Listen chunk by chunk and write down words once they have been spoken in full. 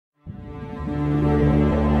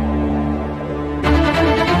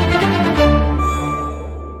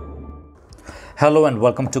Hello and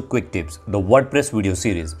welcome to Quick Tips, the WordPress video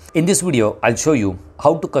series. In this video, I'll show you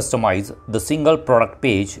how to customize the single product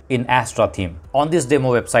page in Astra Theme. On this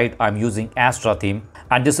demo website, I'm using Astra Theme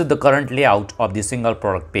and this is the current layout of the single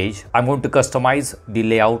product page. I'm going to customize the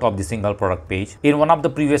layout of the single product page. In one of the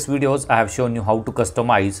previous videos, I have shown you how to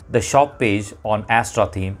customize the shop page on Astra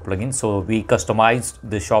Theme plugin. So we customized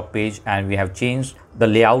the shop page and we have changed the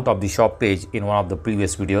layout of the shop page in one of the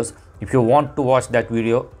previous videos. If you want to watch that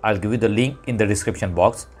video, I'll give you the link in the description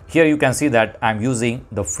box. Here you can see that I'm using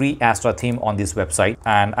the free Astra theme on this website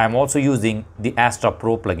and I'm also using the Astra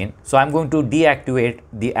Pro plugin. So I'm going to deactivate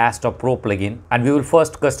the Astra Pro plugin and we will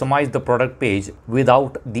first customize the product page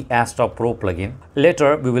without the Astra Pro plugin.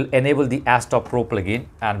 Later, we will enable the Astra Pro plugin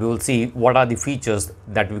and we will see what are the features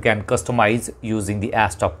that we can customize using the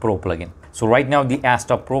Astra Pro plugin. So right now the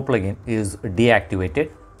Astra Pro plugin is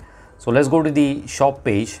deactivated. So let's go to the shop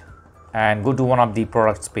page and go to one of the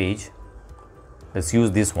products page. Let's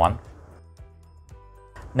use this one.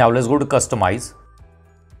 Now let's go to customize.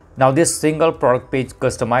 Now this single product page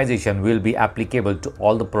customization will be applicable to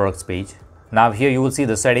all the products page. Now here you will see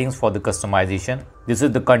the settings for the customization. This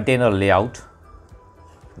is the container layout.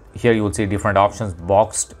 Here you will see different options: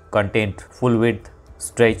 boxed, content, full width,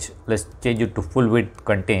 stretch. Let's change it to full width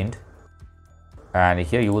content. And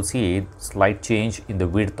here you will see slight change in the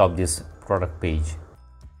width of this product page.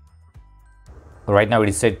 Right now it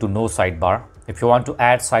is set to no sidebar. If you want to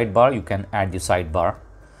add sidebar, you can add the sidebar.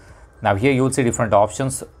 Now here you will see different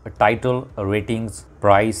options: title, ratings,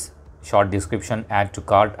 price, short description, add to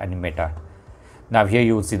cart, and meta. Now here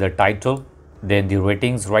you will see the title, then the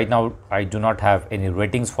ratings. Right now I do not have any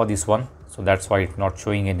ratings for this one, so that's why it's not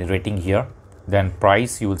showing any rating here. Then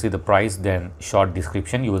price, you will see the price, then short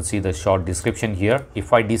description, you will see the short description here.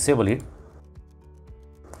 If I disable it,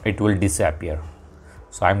 it will disappear.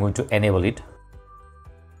 So I'm going to enable it.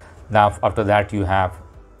 Now after that you have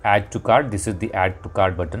add to cart. This is the add to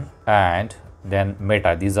cart button, and then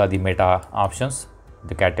meta. These are the meta options.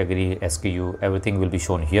 The category, SKU, everything will be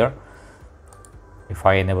shown here. If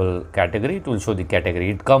I enable category, it will show the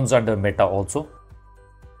category. It comes under meta also.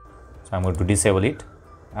 So I'm going to disable it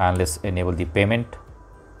and let's enable the payment,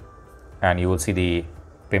 and you will see the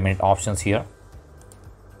payment options here.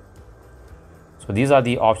 So these are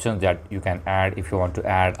the options that you can add. If you want to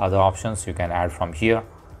add other options, you can add from here.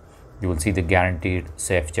 You will see the guaranteed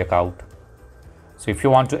safe checkout. So if you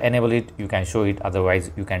want to enable it, you can show it, otherwise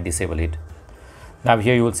you can disable it. Now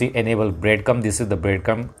here you will see enable breadcrumb. This is the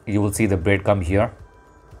breadcrumb. You will see the breadcrumb here.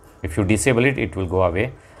 If you disable it, it will go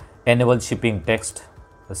away. Enable shipping text.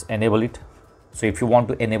 Let's enable it. So if you want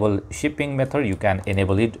to enable shipping method, you can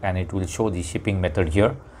enable it and it will show the shipping method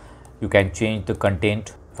here. You can change the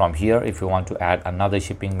content from here if you want to add another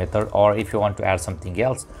shipping method, or if you want to add something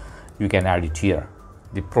else, you can add it here.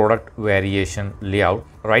 The product variation layout,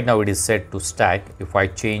 right now it is set to stack. If I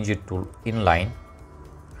change it to inline,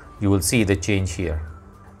 you will see the change here.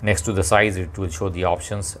 Next to the size, it will show the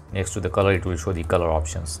options. Next to the color, it will show the color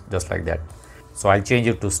options, just like that. So I'll change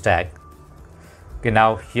it to stack. Okay,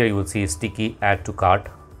 now here you will see sticky add to cart.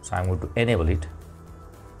 So I'm going to enable it.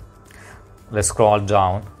 Let's scroll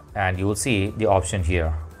down and you will see the option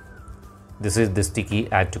here. This is the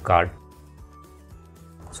sticky add to cart.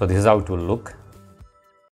 So this is how it will look.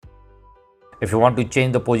 If you want to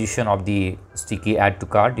change the position of the sticky add to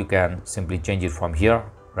cart, you can simply change it from here.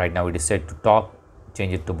 Right now it is set to top,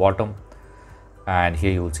 change it to bottom, and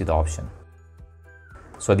here you will see the option.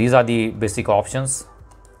 So these are the basic options.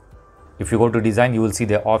 If you go to design, you will see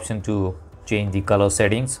the option to change the color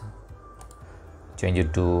settings. Change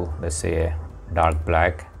it to, let's say, dark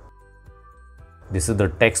black. This is the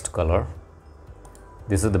text color.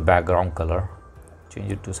 This is the background color.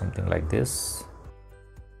 Change it to something like this.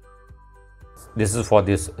 This is for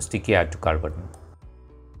this sticky add to cart button.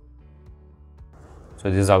 So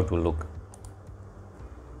this is how it will look.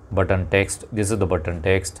 Button text, this is the button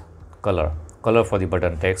text. Color for the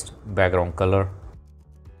button text, background color.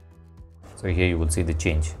 So here you will see the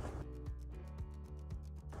change.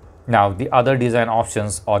 Now the other design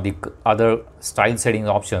options or the other style settings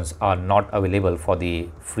options are not available for the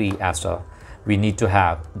free Astra. We need to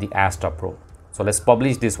have the Astra Pro. So let's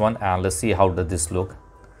publish this one and let's see how does this look.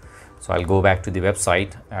 So I'll go back to the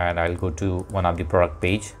website and I'll go to one of the product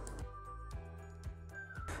page.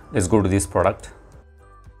 Let's go to this product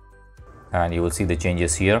and you will see the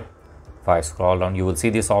changes here. If I scroll down, you will see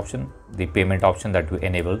this option, the payment option that we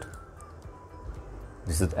enabled.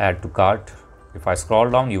 This is add to cart. If I scroll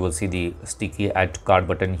down, you will see the sticky add to cart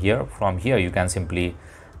button here. From here, you can simply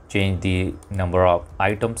change the number of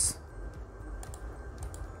items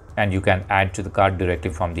and you can add to the cart directly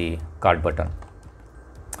from the cart button.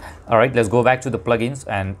 All right, let's go back to the plugins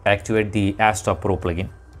and activate the Astra Pro plugin.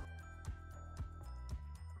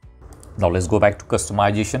 Now let's go back to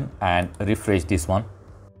customization and refresh this one.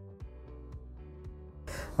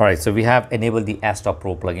 All right, so we have enabled the Astra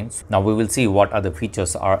Pro plugins. Now we will see what other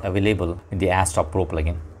features are available in the Astra Pro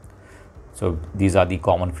plugin. So these are the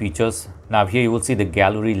common features. Now here you will see the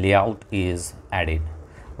gallery layout is added.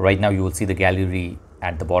 Right now you will see the gallery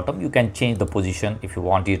at the bottom. You can change the position if you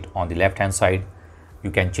want it on the left hand side. You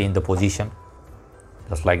can change the position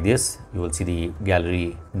just like this. You will see the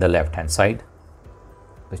gallery in the left hand side.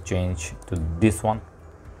 Let's change to this one.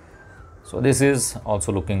 So this is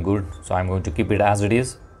also looking good. So I'm going to keep it as it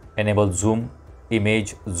is. Enable zoom,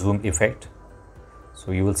 image zoom effect.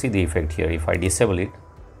 So you will see the effect here. If I disable it,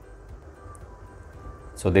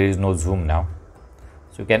 so there is no zoom now.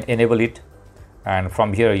 So you can enable it, and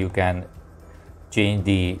from here you can change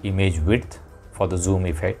the image width for the zoom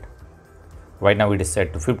effect. Right now it is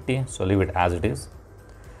set to 50, so leave it as it is.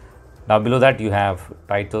 Now below that you have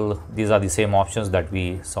title. These are the same options that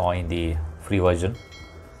we saw in the free version.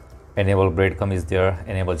 Enable breadcrumb is there,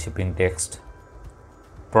 enable shipping text.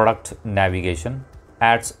 Product navigation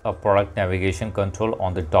adds a product navigation control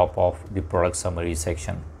on the top of the product summary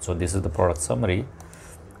section. So this is the product summary.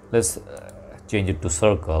 Let's change it to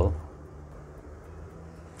circle,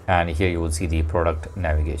 and here you will see the product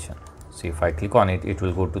navigation. So if I click on it, it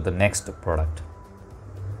will go to the next product.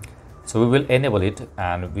 So we will enable it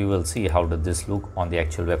and we will see how does this look on the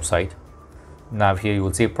actual website. Now here you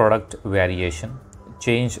will see product variation.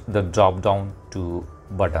 Change the drop down to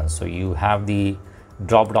buttons. So you have the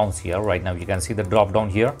drop downs here. Right now you can see the drop down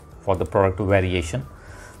here for the product variation.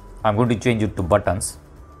 I'm going to change it to buttons,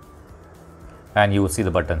 and you will see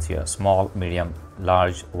the buttons here: small, medium,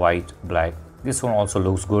 large, white, black. This one also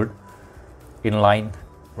looks good. Inline,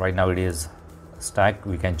 right now it is stack.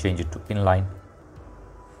 We can change it to inline,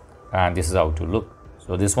 and this is how to look.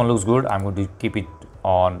 So this one looks good. I'm going to keep it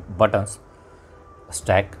on buttons,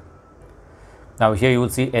 stack. Now here you will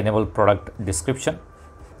see enable product description.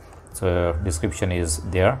 So description is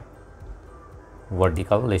there.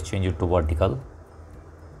 Vertical, let's change it to vertical,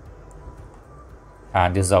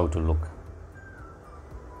 and this is how to look.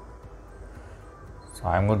 So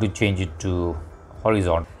I'm going to change it to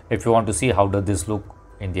horizontal. If you want to see how does this look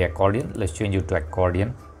in the accordion, let's change it to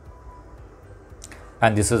accordion,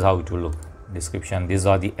 and this is how it will look. Description, these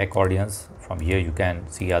are the accordions. From here you can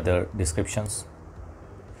see other descriptions.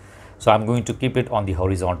 So I'm going to keep it on the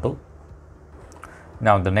horizontal.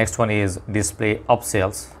 Now the next one is display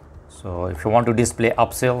upsells. So if you want to display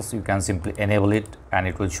upsells, you can simply enable it, and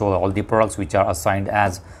it will show all the products which are assigned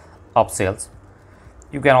as upsells.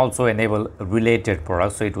 You can also enable related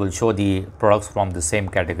products, so it will show the products from the same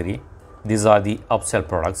category. These are the upsell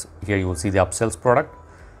products. Here you will see the upsells product.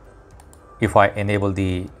 If I enable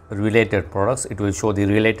the related products, it will show the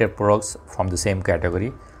related products from the same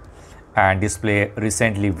category and display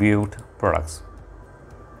recently viewed products.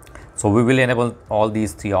 So we will enable all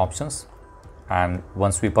these three options, and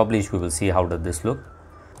once we publish, we will see how does this look.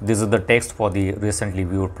 This is the text for the recently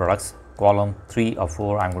viewed products. Column 3 or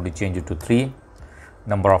 4, I'm going to change it to 3.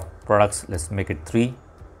 Number of products, let's make it 3.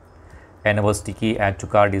 Enable sticky add to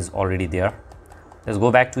cart is already there. Let's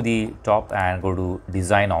go back to the top and go to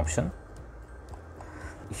design option.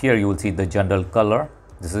 Here you will see the general color.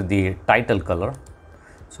 This is the title color,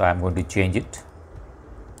 so I'm going to change it.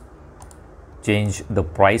 Change the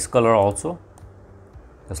price color also,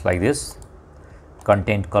 just like this.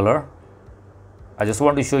 Content color, I just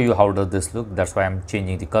want to show you how does this look, that's why I'm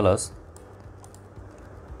changing the colors.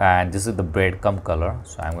 And this is the breadcrumb color,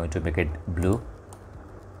 so I'm going to make it blue.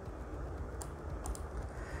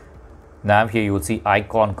 Now here you will see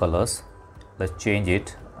icon colors. Let's change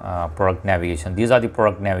it. Product navigation, these are the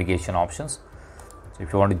product navigation options. So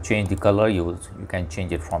if you want to change the color, you can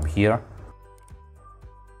change it from here.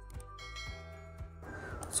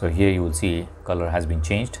 So here you will see color has been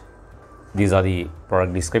changed. These are the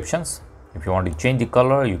product descriptions. If you want to change the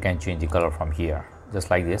color, you can change the color from here, just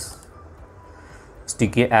like this.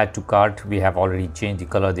 Sticky add to cart, we have already changed the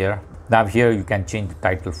color there. Now here you can change the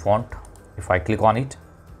title font. If I click on it,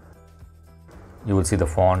 you will see the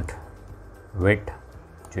font width.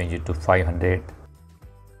 Change it to 500,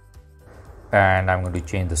 and I'm going to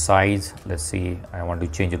change the size. Let's see, I want to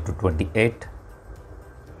change it to 28,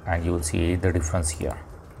 and you will see the difference here.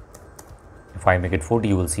 If I make it 40,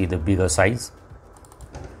 you will see the bigger size.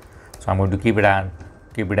 So I'm going to keep it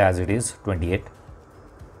as it is, 28.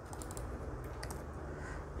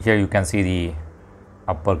 Here you can see the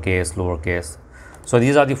uppercase, lowercase. So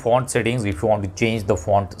these are the font settings. If you want to change the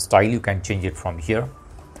font style, you can change it from here.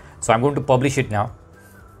 So I'm going to publish it now,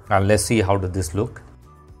 and let's see how does this look.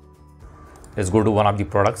 Let's go to one of the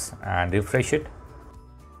products and refresh it.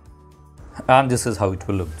 And this is how it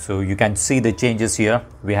will look. So you can see the changes here.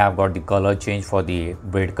 We have got the color change for the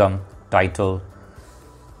breadcrumb, title,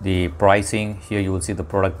 the pricing. Here you will see the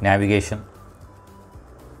product navigation,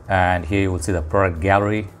 and here you will see the product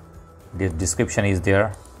gallery. The description is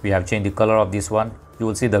there. We have changed the color of this one. You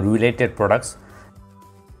will see the related products.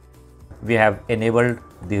 We have enabled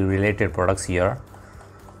the related products here.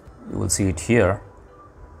 You will see it here,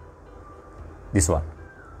 this one.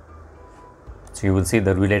 So you will see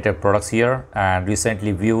the related products here and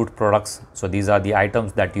recently viewed products. So these are the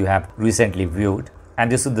items that you have recently viewed,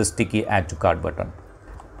 and this is the sticky add to cart button.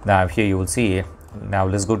 Now here you will see, now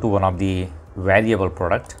let's go to one of the variable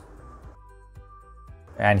product,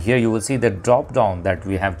 and here you will see the drop down that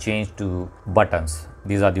we have changed to buttons.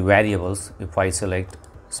 These are the variables. If I select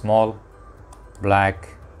small, black,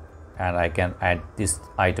 and I can add this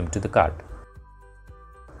item to the cart.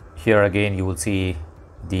 Here again you will see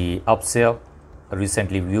the upsell,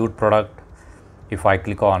 recently viewed product. If I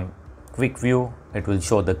click on quick view, it will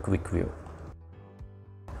show the quick view.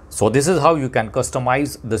 So this is how you can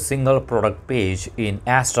customize the single product page in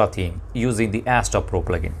Astra theme using the Astra Pro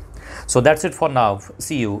plugin. So that's it for now.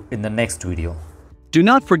 See you in the next video. Do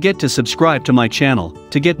not forget to subscribe to my channel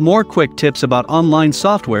to get more quick tips about online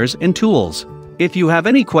softwares and tools. If you have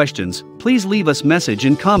any questions, please leave us message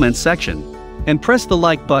in comments section. And press the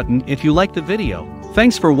like button if you like the video.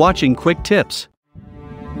 Thanks for watching Quick Tips.